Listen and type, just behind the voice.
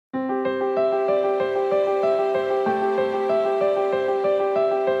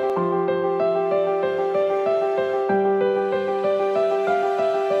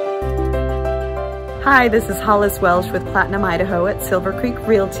Hi, this is Hollis Welsh with Platinum, Idaho at Silver Creek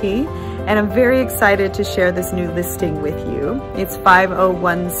Realty, and I'm very excited to share this new listing with you. It's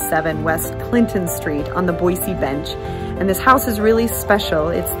 5017 West Clinton Street on the Boise Bench, and this house is really special.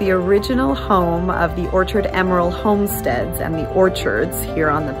 It's the original home of the Orchard Emerald homesteads and the orchards here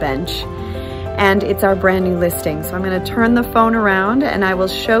on the bench, and it's our brand new listing. So I'm going to turn the phone around and I will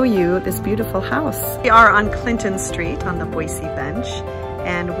show you this beautiful house. We are on Clinton Street on the Boise Bench,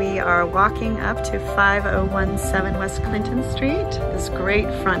 and we are walking up to 5017 West Clinton Street, this great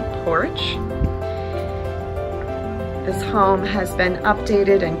front porch. This home has been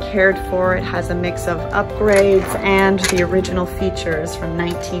updated and cared for. It has a mix of upgrades and the original features from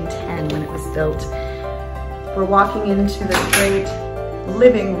 1910 when it was built. We're walking into this great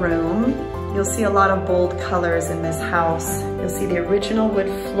living room. You'll see a lot of bold colors in this house. You'll see the original wood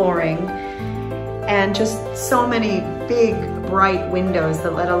flooring and just so many big, bright windows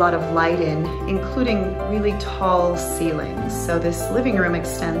that let a lot of light in, including really tall ceilings. So this living room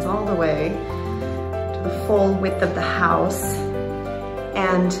extends all the way to the full width of the house.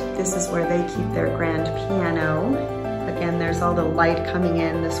 And this is where they keep their grand piano. Again, there's all the light coming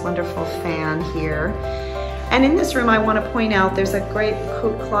in, this wonderful fan here. And in this room, I want to point out there's a great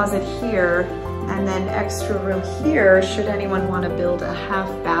coat closet here, and then extra room here should anyone want to build a half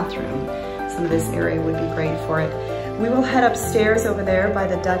bathroom. Some of this area would be great for it. We will head upstairs over there by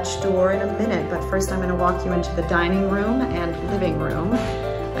the Dutch door in a minute, but first I'm going to walk you into the dining room and living room.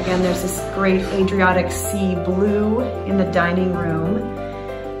 Again, there's this great Adriatic Sea blue in the dining room.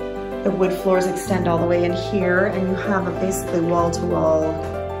 The wood floors extend all the way in here, and you have a basically wall-to-wall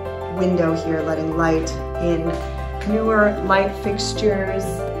window here letting light in. Newer light fixtures,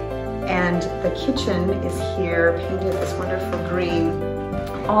 and the kitchen is here painted this wonderful green.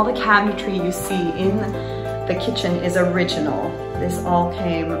 All the cabinetry you see in the kitchen is original. This all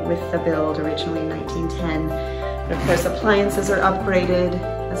came with the build originally in 1910. But of course appliances are upgraded,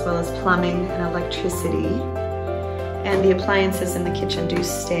 as well as plumbing and electricity. And the appliances in the kitchen do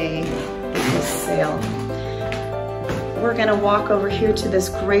stay with this sale. We're gonna walk over here to this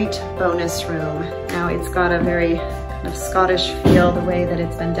great bonus room. Now it's got a very kind of Scottish feel, the way that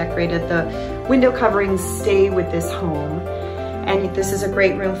it's been decorated. The window coverings stay with this home. And this is a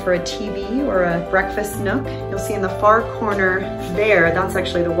great room for a TV or a breakfast nook. You'll see in the far corner there, that's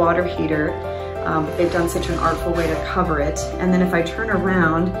actually the water heater. They've done such an artful way to cover it. And then if I turn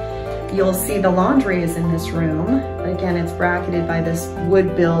around, you'll see the laundry is in this room. Again, it's bracketed by this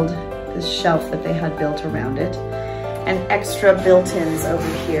wood build, this shelf that they had built around it. And extra built-ins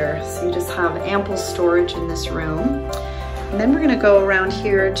over here. So you just have ample storage in this room. And then we're gonna go around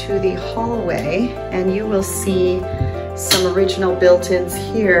here to the hallway, and you will see some original built-ins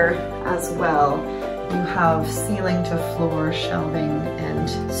here as well. You have ceiling to floor shelving and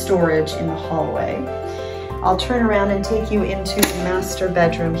storage in the hallway. I'll turn around and take you into the master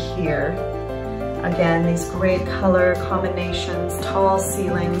bedroom here. Again, these great color combinations, tall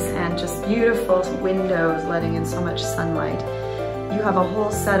ceilings, and just beautiful windows letting in so much sunlight. You have a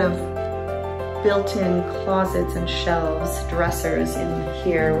whole set of built-in closets and shelves, dressers in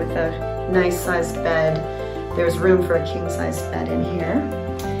here with a nice sized bed. There's room for a king-sized bed in here.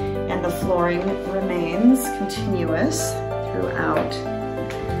 And the flooring remains continuous throughout.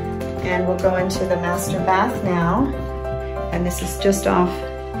 And we'll go into the master bath now. And this is just off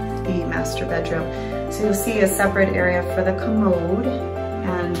the master bedroom. So you'll see a separate area for the commode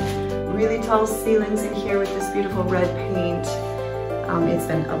and really tall ceilings in here with this beautiful red paint. It's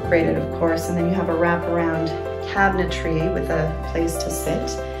been upgraded, of course. And then you have a wraparound cabinetry with a place to sit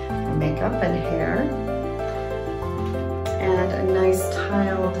for makeup and hair. And a nice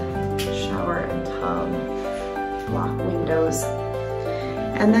tiled shower and tub, block windows.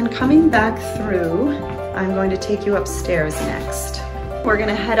 And then coming back through, I'm going to take you upstairs next. We're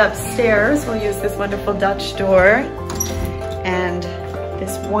gonna head upstairs. We'll use this wonderful Dutch door, and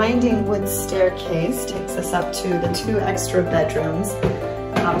this winding wood staircase takes us up to the 2 extra bedrooms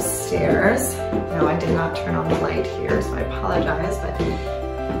upstairs. Now, I did not turn on the light here, so I apologize, but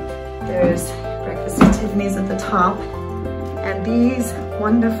there's breakfast at Tiffany's at the top. And these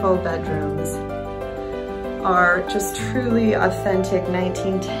wonderful bedrooms are just truly authentic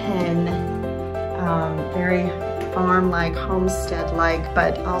 1910, very farm-like, homestead-like,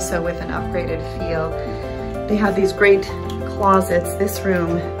 but also with an upgraded feel. They have these great closets. This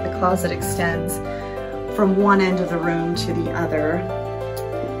room, the closet extends from one end of the room to the other.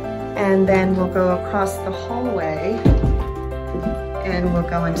 And then we'll go across the hallway and we'll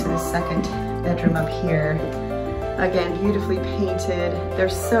go into the second bedroom up here. Again, beautifully painted. They're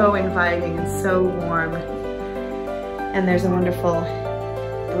so inviting and so warm. And there's a wonderful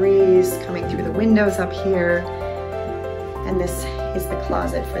breeze coming through the windows up here. And this is the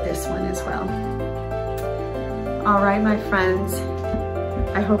closet for this one as well. All right, my friends,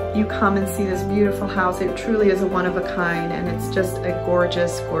 I hope you come and see this beautiful house. It truly is a one of a kind, and it's just a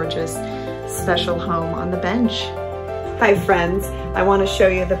gorgeous, gorgeous, special home on the bench. Hi friends, I want to show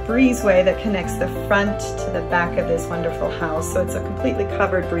you the breezeway that connects the front to the back of this wonderful house. So it's a completely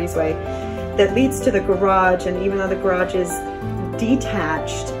covered breezeway that leads to the garage, and even though the garage is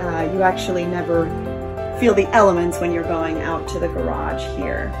detached, you actually never feel the elements when you're going out to the garage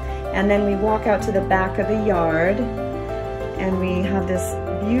here. And then we walk out to the back of the yard, and we have this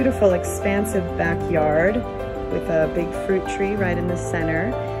beautiful expansive backyard with a big fruit tree right in the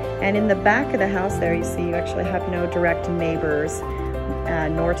center. And in the back of the house there, you see you actually have no direct neighbors,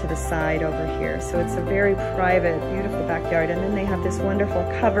 nor to the side over here. So it's a very private, beautiful backyard. And then they have this wonderful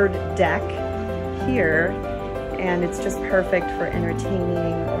covered deck here, and it's just perfect for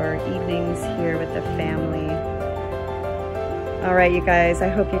entertaining or evenings here with the family. All right, you guys, I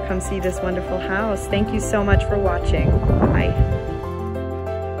hope you come see this wonderful house. Thank you so much for watching. Bye.